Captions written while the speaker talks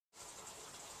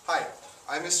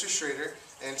I'm Mr. Schrader,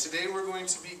 and today we're going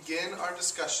to begin our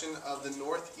discussion of the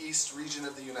northeast region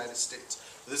of the United States.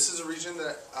 This is a region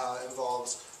that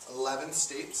involves 11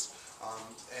 states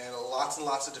and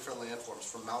lots of different landforms,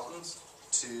 from mountains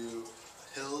to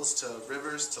hills to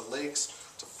rivers to lakes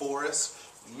to forests.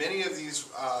 Many of these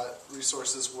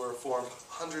resources were formed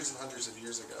hundreds and hundreds of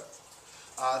years ago.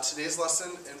 Today's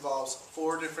lesson involves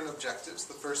 4 different objectives.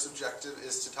 The first objective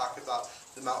is to talk about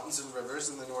the mountains and rivers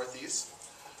in the Northeast.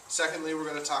 Secondly, we're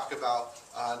going to talk about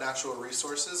natural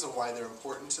resources and why they're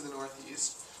important to the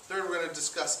Northeast. Third, we're going to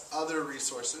discuss other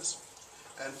resources.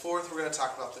 And fourth, we're going to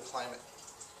talk about the climate.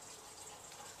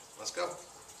 Let's go.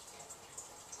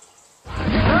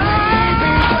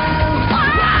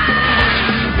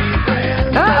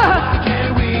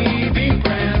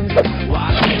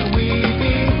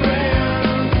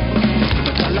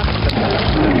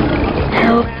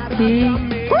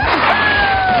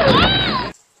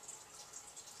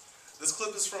 This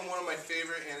clip is from one of my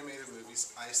favorite animated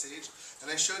movies, Ice Age,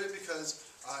 and I showed it because,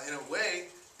 in a way,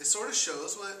 it sort of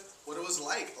shows what it was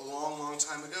like a long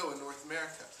time ago in North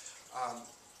America.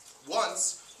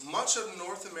 Once, much of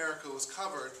North America was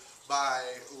covered by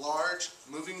large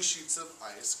moving sheets of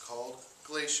ice called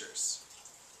glaciers.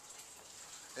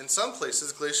 In some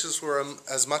places, glaciers were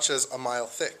as much as a mile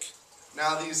thick.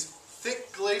 Now, these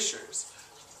thick glaciers,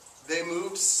 they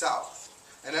moved south,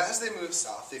 and as they moved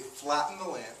south, they flattened the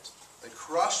land. They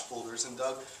crushed boulders and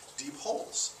dug deep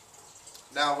holes.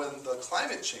 Now, when the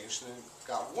climate changed and it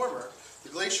got warmer, the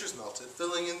glaciers melted,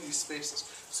 filling in these spaces.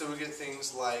 So we get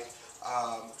things like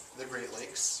the Great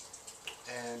Lakes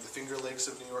and the Finger Lakes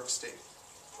of New York State.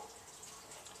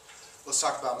 Let's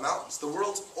talk about mountains. The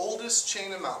world's oldest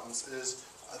chain of mountains is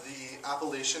the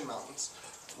Appalachian Mountains,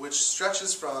 which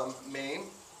stretches from Maine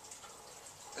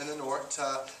in the north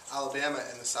to Alabama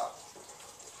in the south.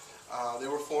 They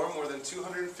were formed more than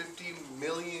 250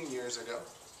 million years ago,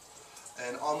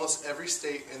 and almost every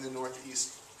state in the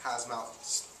Northeast has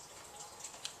mountains.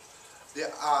 The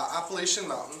Appalachian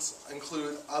Mountains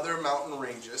include other mountain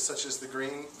ranges, such as the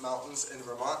Green Mountains in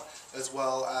Vermont, as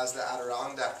well as the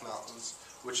Adirondack Mountains,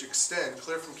 which extend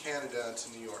clear from Canada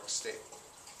to New York State.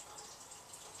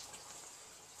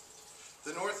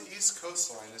 The northeast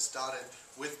coastline is dotted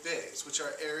with bays, which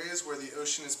are areas where the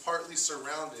ocean is partly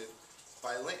surrounded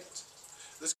by land.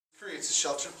 This creates a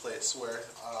sheltered place where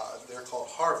they're called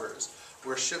harbors,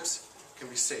 where ships can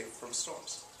be safe from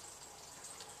storms.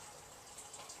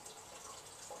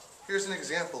 Here's an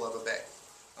example of a bay.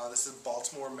 This is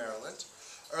Baltimore, Maryland.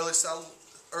 Early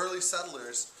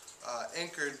settlers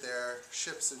anchored their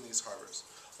ships in these harbors.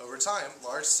 Over time,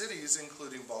 large cities,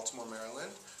 including Baltimore,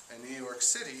 Maryland, and New York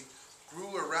City,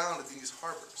 grew around these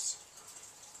harbors.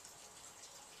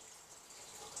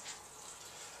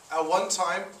 At one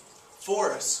time,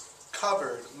 forests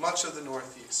covered much of the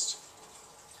Northeast.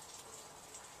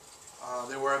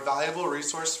 They were a valuable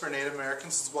resource for Native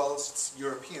Americans as well as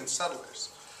European settlers.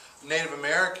 Native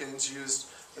Americans used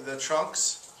the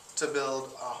trunks to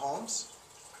build homes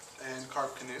and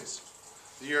carve canoes.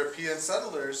 The European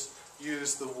settlers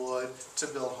used the wood to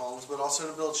build homes, but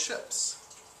also to build ships.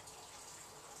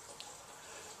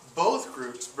 Both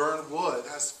groups burned wood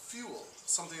as fuel,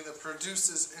 something that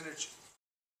produces energy.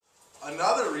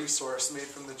 Another resource made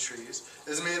from the trees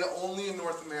is made only in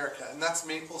North America, and that's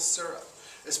maple syrup.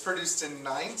 It's produced in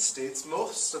 9 states.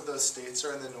 Most of those states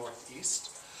are in the Northeast.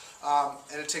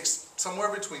 And it takes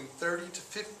somewhere between 30 to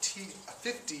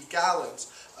 50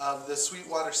 gallons of the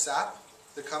sweetwater sap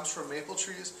that comes from maple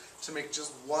trees to make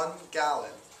just 1 gallon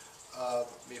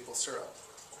of maple syrup.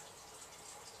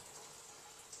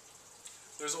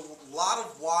 There's a lot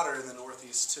of water in the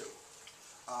Northeast too.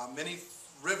 Many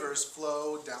rivers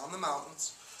flow down the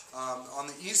mountains. On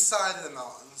the east side of the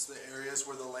mountains, the areas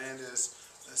where the land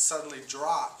suddenly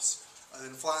drops and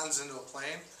then flattens into a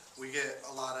plain, we get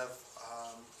a lot of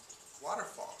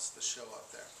waterfalls that show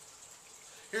up there.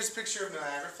 Here's a picture of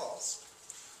Niagara Falls.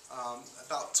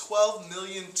 About 12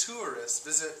 million tourists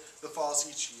visit the falls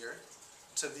each year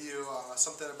to view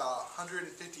something about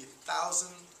 150,000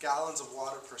 gallons of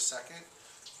water per second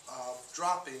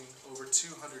dropping over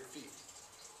 200 feet.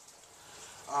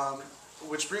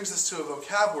 Which brings us to a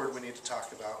vocab word we need to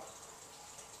talk about,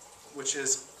 which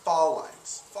is fall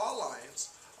lines. Fall lines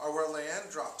are where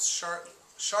land drops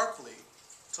sharply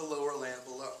to lower land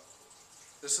below.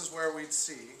 This is where we'd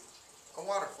see a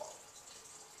waterfall.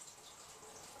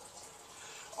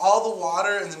 All the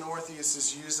water in the Northeast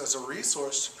is used as a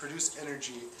resource to produce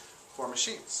energy for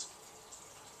machines.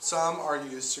 Some are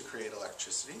used to create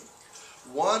electricity.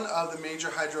 One of the major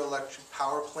hydroelectric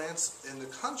power plants in the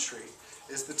country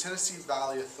is the Tennessee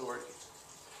Valley Authority.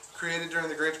 created during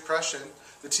the Great Depression.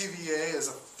 The TVA is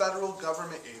a federal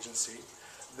government agency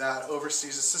that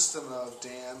oversees a system of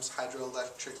dams,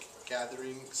 hydroelectric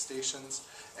gathering stations,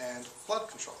 and flood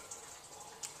control.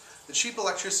 The cheap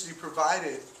electricity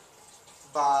provided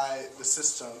by the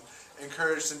system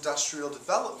encouraged industrial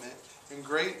development and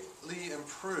greatly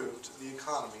improved the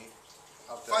economy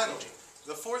of the region.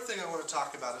 The fourth thing I want to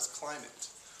talk about is climate.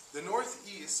 The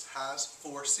Northeast has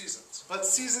 4 seasons, but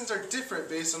seasons are different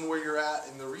based on where you're at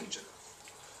in the region.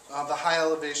 The high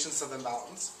elevations of the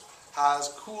mountains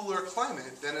has cooler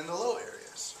climate than in the low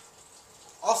areas.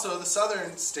 Also, the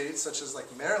southern states, such as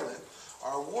like Maryland,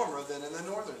 are warmer than in the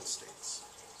northern states.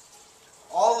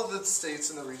 All of the states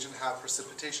in the region have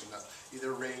precipitation, though,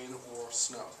 either rain or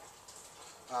snow.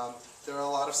 There are a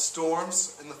lot of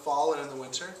storms in the fall and in the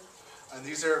winter, and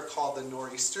these are called the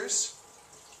nor'easters.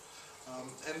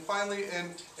 And finally,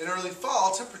 in early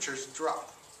fall, temperatures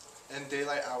drop and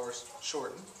daylight hours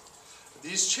shorten.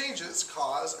 These changes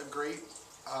cause a great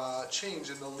change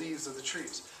in the leaves of the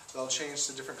trees. They'll change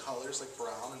to different colors like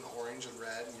brown and orange and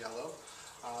red and yellow.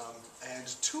 And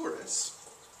tourists,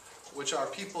 which are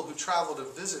people who travel to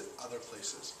visit other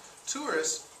places,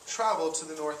 tourists travel to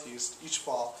the Northeast each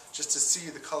fall just to see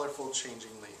the colorful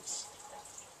changing leaves.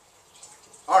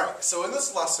 Alright, so in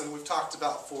this lesson we've talked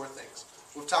about 4 things.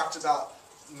 We've talked about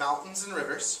mountains and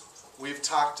rivers. We've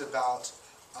talked about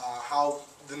how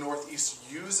the Northeast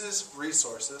uses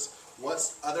resources,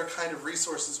 what other kind of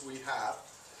resources we have,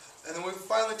 and then we've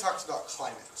finally talked about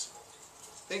climate.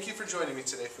 Thank you for joining me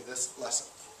today for this lesson.